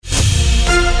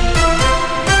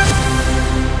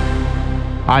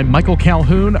I'm Michael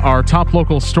Calhoun. Our top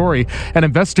local story. An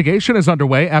investigation is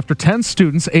underway after 10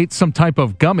 students ate some type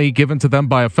of gummy given to them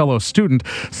by a fellow student.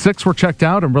 6 were checked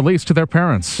out and released to their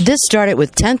parents. This started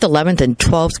with 10th, 11th, and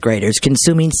 12th graders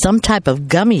consuming some type of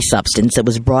gummy substance that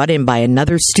was brought in by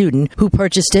another student who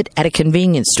purchased it at a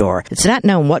convenience store. It's not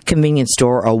known what convenience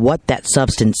store or what that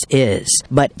substance is,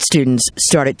 but students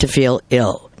started to feel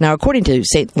ill. Now, according to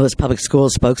St. Louis Public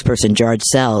Schools spokesperson George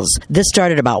Sells, this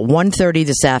started about 1:30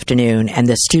 this afternoon, and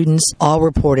the students all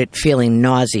reported feeling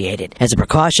nauseated. As a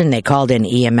precaution, they called in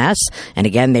EMS, and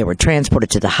again, they were transported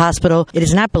to the hospital. It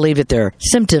is not believed that their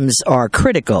symptoms are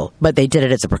critical, but they did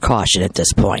it as a precaution at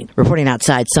this point. Reporting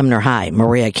outside Sumner High,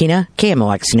 Maria Aquina,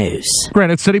 KMOX News.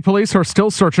 Granite City police are still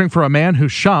searching for a man who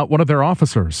shot one of their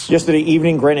officers. Yesterday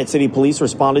evening, Granite City police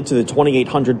responded to the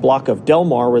 2800 block of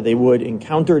Delmar, where they would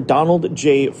encounter Donald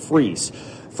J. Freese.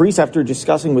 Freese, after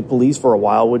discussing with police for a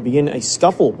while, would begin a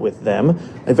scuffle with them.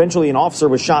 Eventually, an officer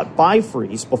was shot by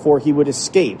Freese before he would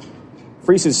escape.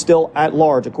 Freese is still at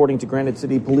large, according to Granite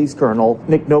City Police Colonel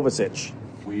Nick Novicic.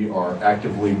 We are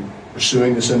actively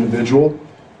pursuing this individual.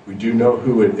 We do know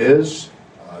who it is.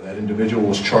 That individual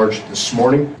was charged this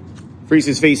morning. Freese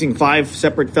is facing 5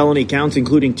 separate felony counts,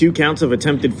 including 2 counts of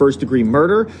attempted first-degree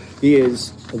murder. He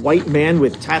is a white man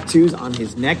with tattoos on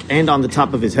his neck and on the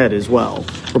top of his head as well.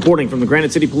 Reporting from the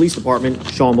Granite City Police Department,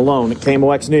 Sean Malone,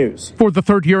 KMOX News. For the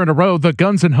 3rd year in a row, the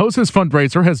Guns N' Hoses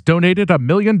fundraiser has donated $1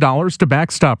 million to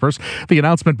Backstoppers. The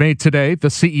announcement made today, the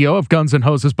CEO of Guns N'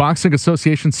 Hoses Boxing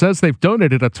Association says they've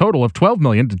donated a total of $12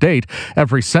 million to date.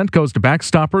 Every cent goes to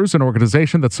Backstoppers, an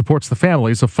organization that supports the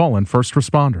families of fallen first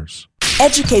responders.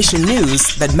 Education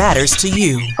news that matters to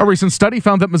you. A recent study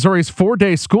found that Missouri's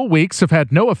 4-day school weeks have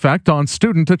had no effect on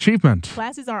student achievement.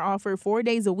 Classes are offered 4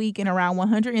 days a week in around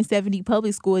 170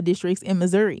 public school districts in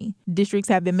Missouri. Districts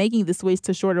have been making the switch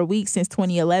to shorter weeks since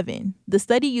 2011. The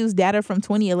study used data from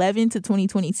 2011 to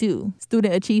 2022.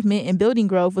 Student achievement and building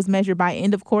growth was measured by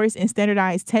end-of-course and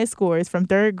standardized test scores from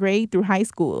 3rd grade through high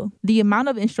school. The amount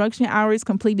of instruction hours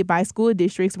completed by school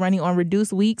districts running on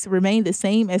reduced weeks remained the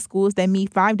same as schools that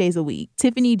meet 5 days a week.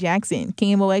 Tiffany Jackson,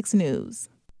 KMOX News.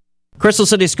 Crystal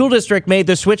City School District made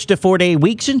the switch to 4-day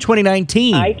weeks in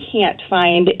 2019. I can't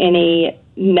find any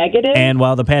negative. And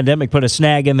while the pandemic put a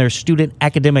snag in their student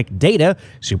academic data,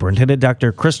 Superintendent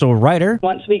Dr. Crystal Ryder.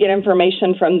 Once we get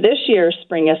information from this year's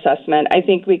spring assessment, I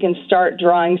think we can start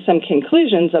drawing some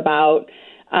conclusions about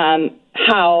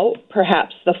how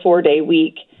perhaps the 4-day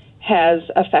week has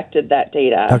affected that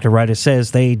data. Dr. Ryder says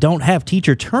they don't have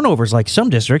teacher turnovers like some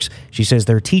districts. She says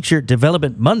their Teacher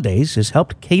Development Mondays has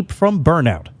helped keep from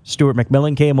burnout. Stuart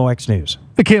McMillan, KMOX News.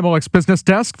 The KMOX Business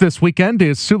Desk this weekend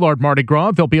is Soulard Mardi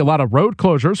Gras. There'll be a lot of road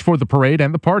closures for the parade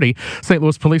and the party. St.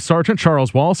 Louis Police Sergeant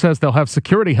Charles Wall says they'll have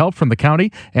security help from the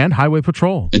county and Highway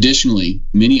Patrol. Additionally,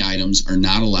 many items are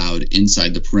not allowed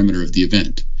inside the perimeter of the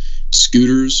event.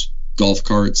 Scooters, golf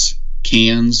carts,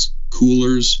 cans,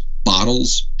 coolers,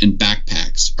 bottles, and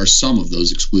backpacks are some of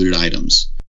those excluded items.